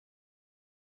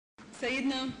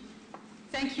Sayyidina,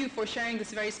 thank you for sharing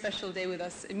this very special day with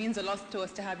us. It means a lot to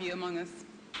us to have you among us.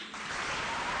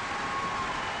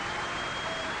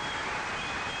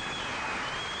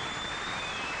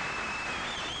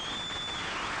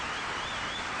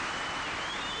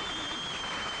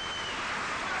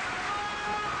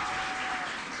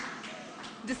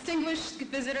 Distinguished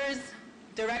visitors,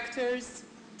 directors,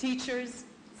 teachers,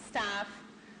 staff,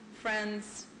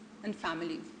 friends, and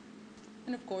family,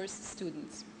 and of course,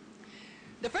 students.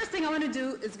 The first thing I want to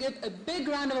do is give a big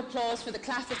round of applause for the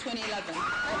class of 2011.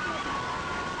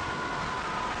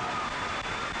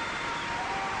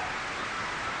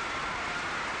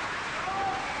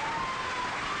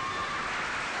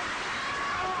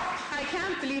 I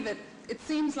can't believe it. It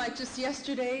seems like just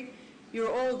yesterday you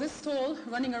were all this tall,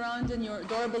 running around in your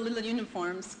adorable little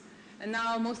uniforms, and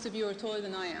now most of you are taller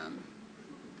than I am.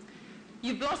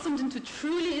 You've blossomed into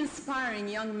truly inspiring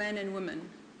young men and women,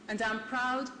 and I'm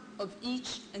proud of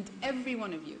each and every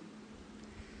one of you.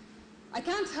 I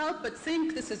can't help but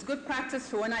think this is good practice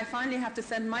for when I finally have to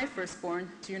send my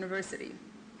firstborn to university.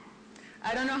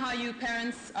 I don't know how you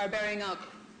parents are bearing up.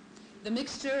 The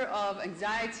mixture of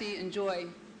anxiety and joy,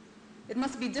 it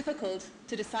must be difficult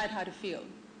to decide how to feel.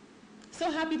 So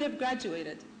happy they've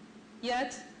graduated,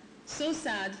 yet so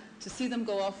sad to see them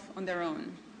go off on their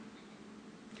own.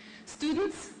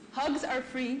 Students, hugs are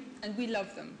free and we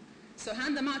love them. So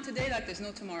hand them out today like there's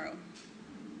no tomorrow.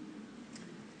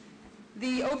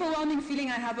 The overwhelming feeling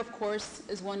I have, of course,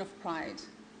 is one of pride.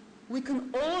 We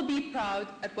can all be proud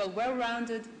at what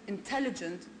well-rounded,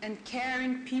 intelligent, and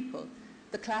caring people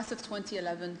the class of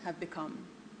 2011 have become.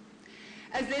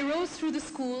 As they rose through the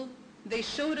school, they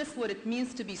showed us what it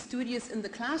means to be studious in the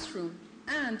classroom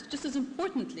and, just as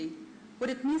importantly, what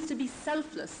it means to be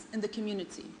selfless in the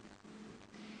community.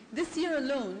 This year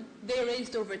alone, they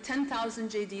raised over 10,000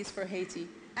 JDs for Haiti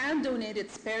and donated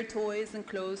spare toys and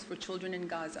clothes for children in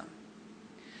Gaza.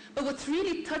 But what's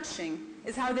really touching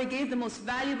is how they gave the most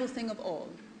valuable thing of all,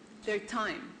 their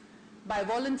time, by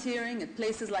volunteering at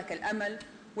places like Al Amal,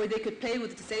 where they could play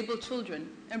with disabled children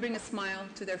and bring a smile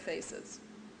to their faces.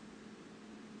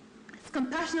 It's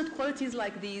compassionate qualities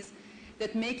like these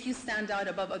that make you stand out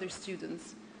above other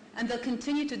students, and they'll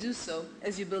continue to do so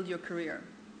as you build your career.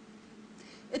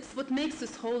 It's what makes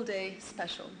this whole day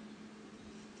special.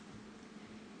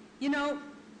 You know,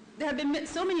 there have been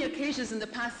so many occasions in the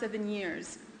past 7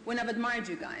 years when I've admired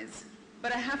you guys,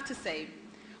 but I have to say,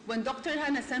 when Dr.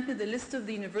 Hannah sent me the list of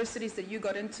the universities that you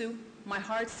got into, my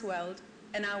heart swelled,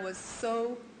 and I was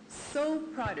so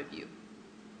proud of you.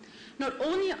 Not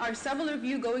only are several of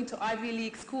you going to Ivy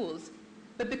League schools,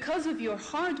 but because of your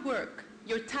hard work,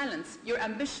 your talents, your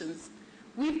ambitions,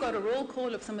 we've got a roll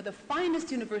call of some of the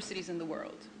finest universities in the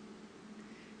world.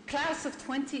 Class of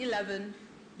 2011,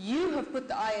 you have put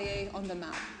the IAA on the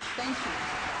map. Thank you.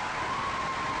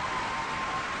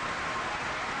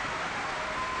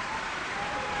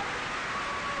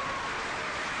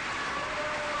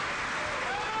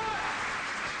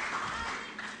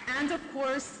 And of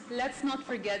course, let's not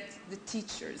forget the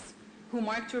teachers who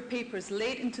marked your papers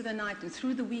late into the night and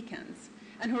through the weekends,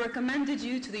 and who recommended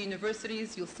you to the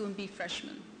universities you'll soon be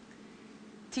freshmen.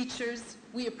 Teachers,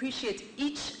 we appreciate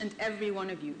each and every one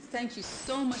of you. Thank you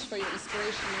so much for your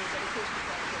inspiration and your dedication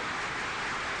to our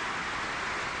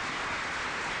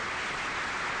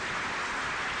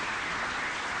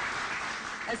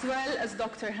kids. As well as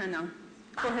Dr. Hannah,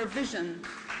 for her vision,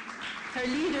 her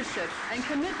leadership, and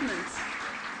commitment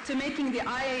to making the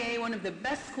IAA one of the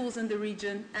best schools in the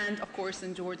region and, of course,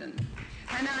 in Jordan.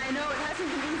 Hannah, I know it hasn't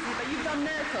been easy, but you've done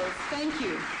miracles. Thank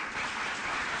you.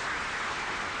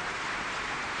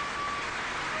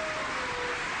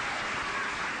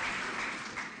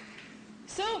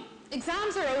 So,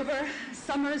 exams are over,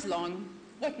 summer is long.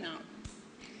 What now?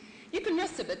 You can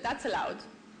rest a bit, that's allowed,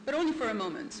 but only for a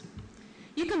moment.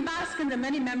 You can bask in the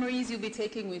many memories you'll be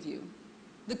taking with you.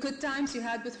 The good times you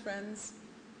had with friends,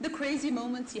 the crazy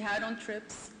moments you had on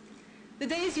trips, the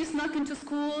days you snuck into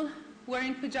school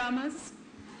wearing pajamas.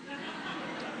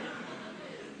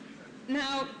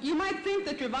 Now, you might think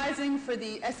that revising for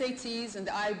the SATs and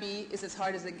the IB is as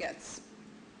hard as it gets.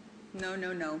 No,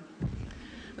 no, no.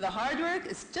 The hard work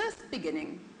is just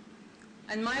beginning.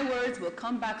 And my words will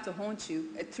come back to haunt you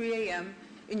at 3 a.m.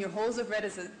 in your halls of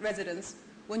residence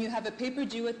when you have a paper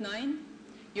due at 9,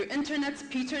 your internet's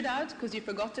petered out because you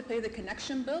forgot to pay the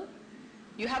connection bill,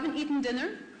 you haven't eaten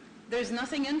dinner, there's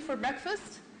nothing in for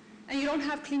breakfast, and you don't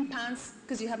have clean pants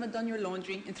because you haven't done your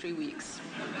laundry in 3 weeks.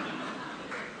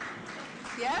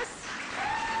 Yes?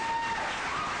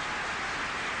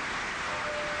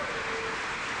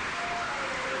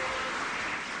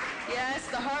 Yes, Yes,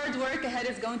 the hard work ahead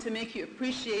is going to make you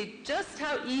appreciate just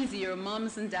how easy your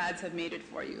moms and dads have made it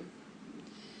for you.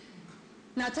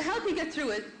 Now, to help you get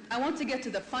through it, I want to get to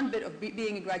the fun bit of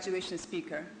being a graduation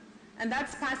speaker, and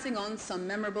that's passing on some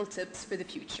memorable tips for the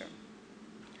future.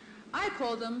 I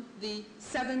call them the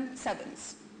 7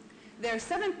 sevens. There are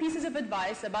 7 pieces of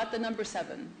advice about the number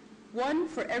 7, one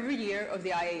for every year of the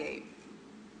IAA.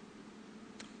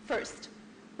 First,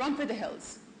 run for the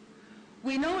hills.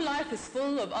 We know life is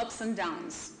full of ups and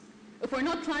downs. If we're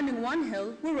not climbing one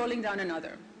hill, we're rolling down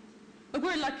another. But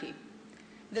we're lucky.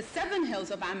 The 7 hills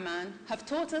of Amman have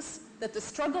taught us that the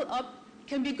struggle up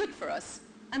can be good for us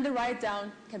and the ride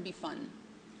down can be fun.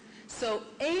 So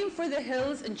aim for the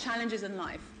hills and challenges in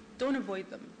life. Don't avoid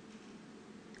them.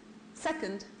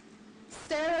 Second,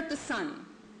 stare at the sun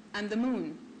and the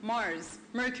moon, Mars,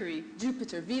 Mercury,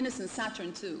 Jupiter, Venus, and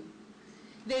Saturn too.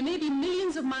 They may be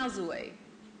millions of miles away,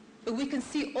 but we can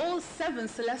see all 7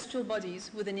 celestial bodies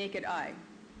with the naked eye.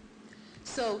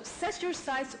 So set your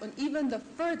sights on even the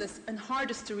furthest and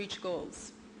hardest to reach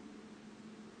goals.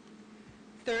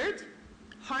 Third,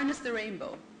 harness the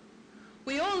rainbow.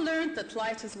 We all learned that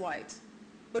light is white,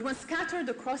 but when scattered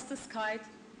across the sky,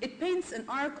 it paints an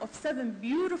arc of 7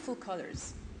 beautiful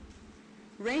colors.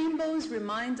 Rainbows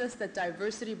remind us that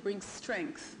diversity brings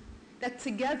strength, that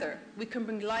together we can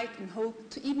bring light and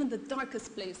hope to even the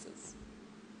darkest places.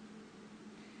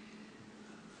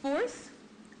 Fourth,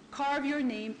 carve your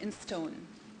name in stone.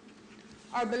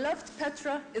 Our beloved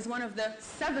Petra is one of the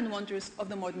 7 wonders of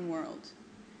the modern world.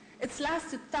 It's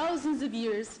lasted thousands of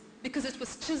years because it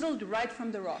was chiseled right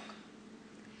from the rock.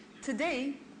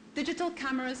 Today, digital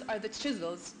cameras are the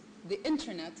chisels, the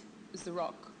internet is the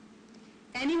rock.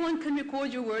 Anyone can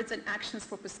record your words and actions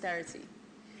for posterity.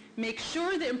 Make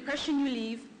sure the impression you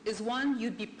leave is one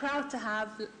you'd be proud to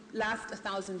have last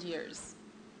 1,000 years.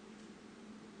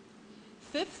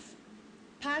 Fifth,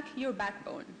 pack your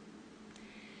backbone.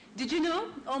 Did you know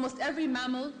almost every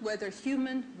mammal, whether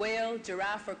human, whale,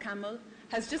 giraffe, or camel,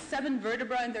 has just 7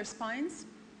 vertebrae in their spines?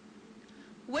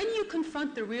 When you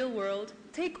confront the real world,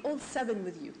 take all 7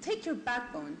 with you. Take your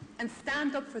backbone and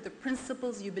stand up for the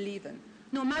principles you believe in,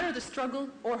 no matter the struggle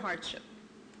or hardship.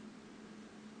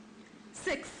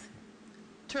 Sixth,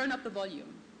 turn up the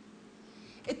volume.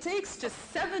 It takes just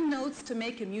 7 notes to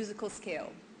make a musical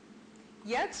scale.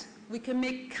 Yet, we can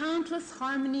make countless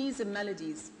harmonies and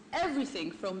melodies, everything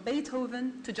from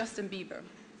Beethoven to Justin Bieber.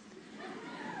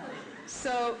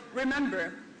 So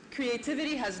remember,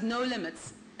 creativity has no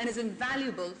limits and is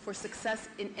invaluable for success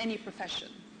in any profession.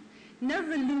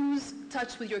 Never lose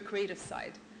touch with your creative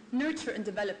side. Nurture and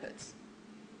develop it.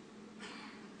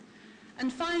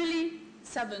 And finally,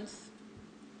 7th,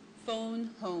 phone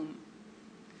home.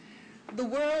 The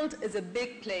world is a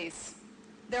big place.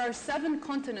 There are 7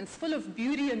 continents full of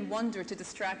beauty and wonder to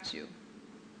distract you.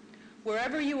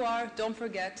 Wherever you are, don't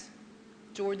forget,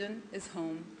 Jordan is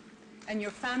home. And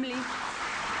your family...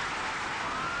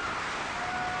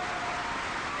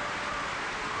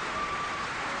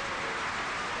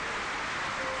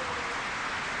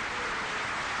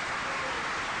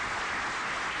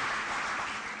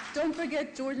 Don't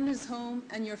forget, Jordan is home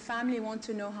and your family want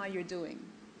to know how you're doing.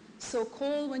 So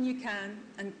call when you can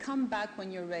and come back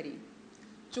when you're ready.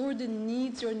 Jordan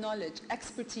needs your knowledge,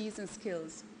 expertise, and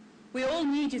skills. We all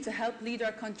need you to help lead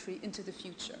our country into the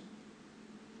future.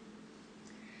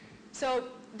 So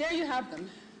there you have them,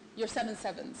 your 7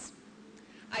 sevens.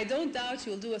 I don't doubt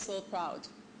you'll do us all proud.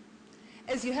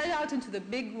 As you head out into the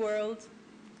big world,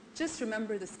 just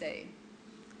remember this day.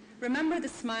 Remember the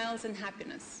smiles and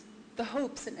happiness, the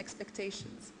hopes and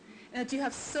expectations, and that you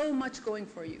have so much going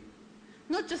for you.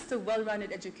 Not just a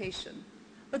well-rounded education,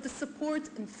 but the support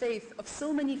and faith of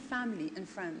so many family and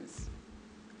friends.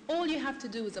 All you have to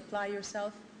do is apply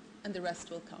yourself, and the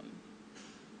rest will come.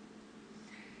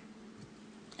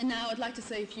 And now I'd like to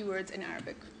say a few words in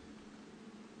Arabic.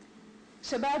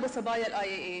 شباب وصبايا ال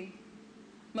IAA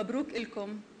مبروك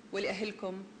إلكم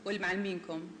ولأهلكم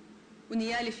ولمعلمينكم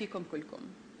ونيالي فيكم كلكم.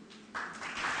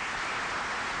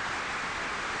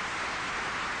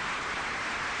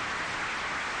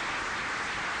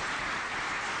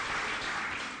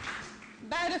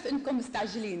 بعرف إنكم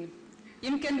مستعجلين،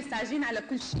 يمكن مستعجلين على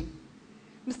كل شيء.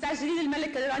 مستعجلين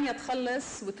الملكة رانيا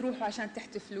تخلص وتروحوا عشان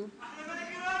تحتفلوا.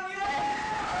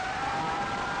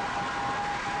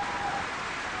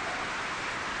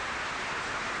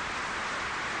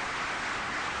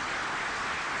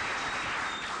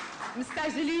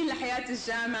 مستعجلين لحياة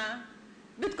الجامعة،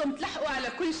 بدكم تلحقوا على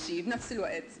كل شيء بنفس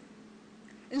الوقت.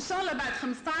 إن شاء الله بعد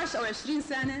 15 أو 20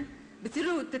 سنة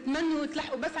بتصيروا تتمنوا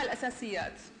تلحقوا بس على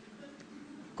الأساسيات.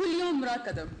 كل يوم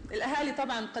مراكضة، الأهالي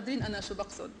طبعاً مقدرين أنا شو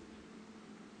بقصد.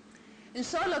 إن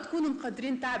شاء الله تكونوا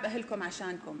مقدرين تعب أهلكم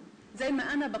عشانكم زي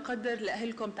ما أنا بقدر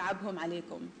لأهلكم تعبهم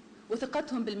عليكم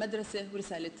وثقتهم بالمدرسة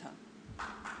ورسالتها.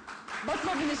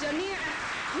 بطلب من الجميع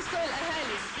مستوى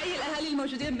الأهالي، حي الأهالي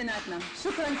الموجودين بيناتنا.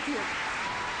 شكراً كثير.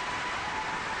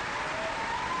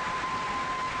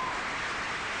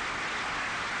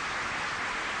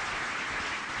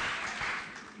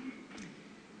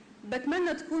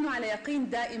 بتمنى تكونوا على يقين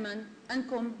دائماً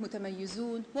أنكم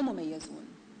متميزون ومميزون.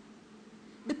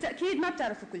 بالتأكيد ما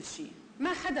بتعرفوا كل شيء،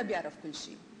 ما حدا بيعرف كل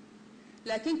شيء،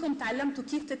 لكنكم تعلمتوا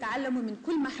كيف تتعلموا من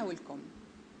كل ما حولكم.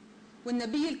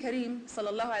 والنبي الكريم صلى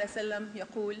الله عليه وسلم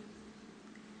يقول: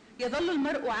 يظل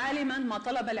المرء عالماً ما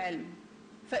طلب العلم،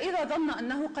 فإذا ظن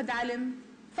أنه قد علم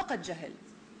فقد جهل.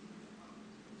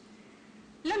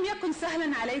 لم يكن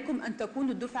سهلاً عليكم أن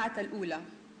تكونوا الدفعة الأولى،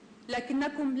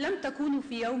 لكنكم لم تكونوا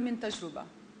في يوم تجربة،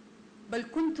 بل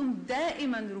كنتم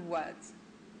دائماً رواد.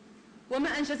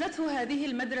 وما أنجزته هذه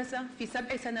المدرسة في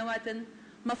 7 سنوات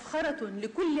مفخرة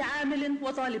لكل عامل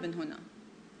وطالب هنا،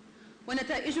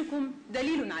 ونتائجكم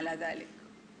دليل على ذلك.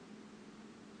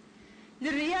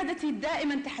 للريادة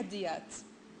دائما تحديات.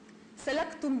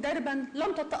 سلكتم دربا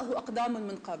لم تطأه أقدام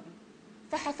من قبل،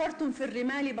 فحفرتم في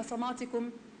الرمال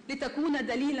بصماتكم لتكون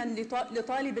دليلا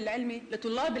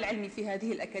لطلاب العلم في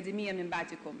هذه الأكاديمية من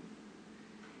بعدكم.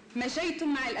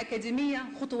 مشيتم مع الأكاديمية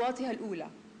خطواتها الأولى،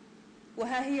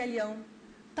 وها هي اليوم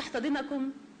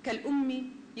تحتضنكم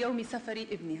كالأم يوم سفر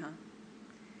ابنها،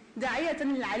 داعية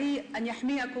للعلي أن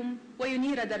يحميكم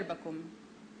وينير دربكم،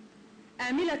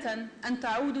 آملة أن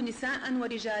تعودوا نساء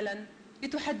ورجالا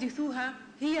لتحدثوها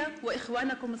هي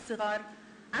وإخوانكم الصغار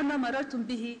عما مررتم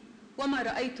به وما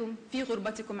رأيتم في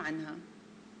غربتكم عنها.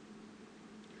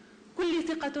 كل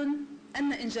ثقة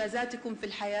أن إنجازاتكم في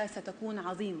الحياة ستكون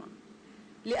عظيمة،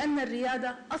 لأن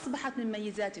الريادة أصبحت من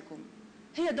ميزاتكم،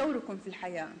 هي دوركم في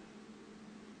الحياة.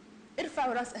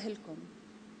 ارفعوا راس أهلكم،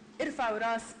 ارفعوا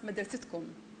راس مدرستكم،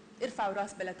 ارفعوا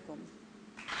راس بلدكم.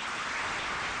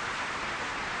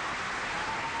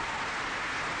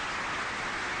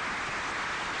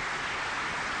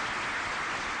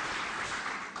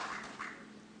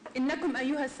 إنكم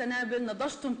أيها السنابل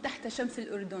نضجتم تحت شمس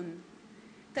الأردن،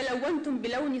 تلونتم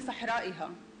بلون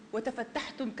صحرائها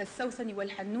وتفتحتم كالسوسن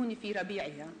والحنون في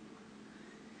ربيعها.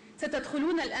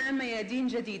 ستدخلون الآن ميادين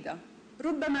جديدة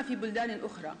ربما في بلدان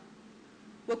أخرى،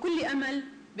 وكل أمل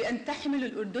بأن تحملوا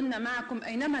الأردن معكم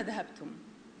أينما ذهبتم،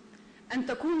 أن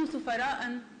تكونوا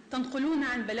سفراء تنقلون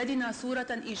عن بلدنا صورة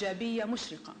إيجابية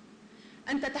مشرقة،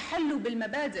 أن تتحلوا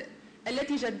بالمبادئ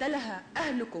التي جدلها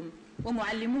أهلكم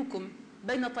ومعلموكم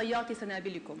بين طيات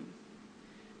سنابلكم،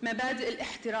 مبادئ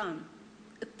الاحترام،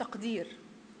 التقدير،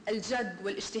 الجد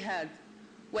والاجتهاد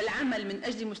والعمل من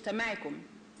أجل مجتمعكم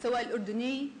سواء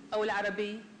الأردني أو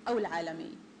العربي أو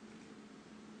العالمي.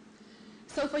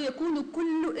 سوف يكون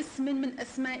كل اسم من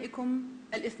أسمائكم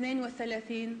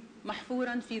 32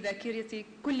 محفوراً في ذاكرة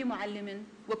كل معلم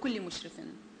وكل مشرف،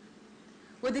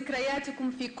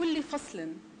 وذكرياتكم في كل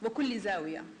فصل وكل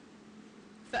زاوية،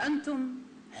 فأنتم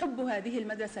حب هذه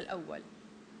المدرسة الأول،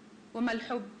 وما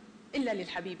الحب إلا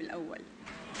للحبيب الأول.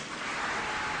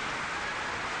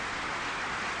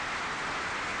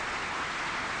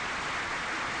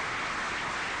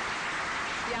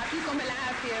 يعطيكم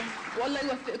العافية والله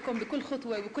يوفقكم بكل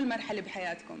خطوة وكل مرحلة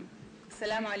بحياتكم.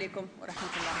 السلام عليكم ورحمة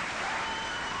الله.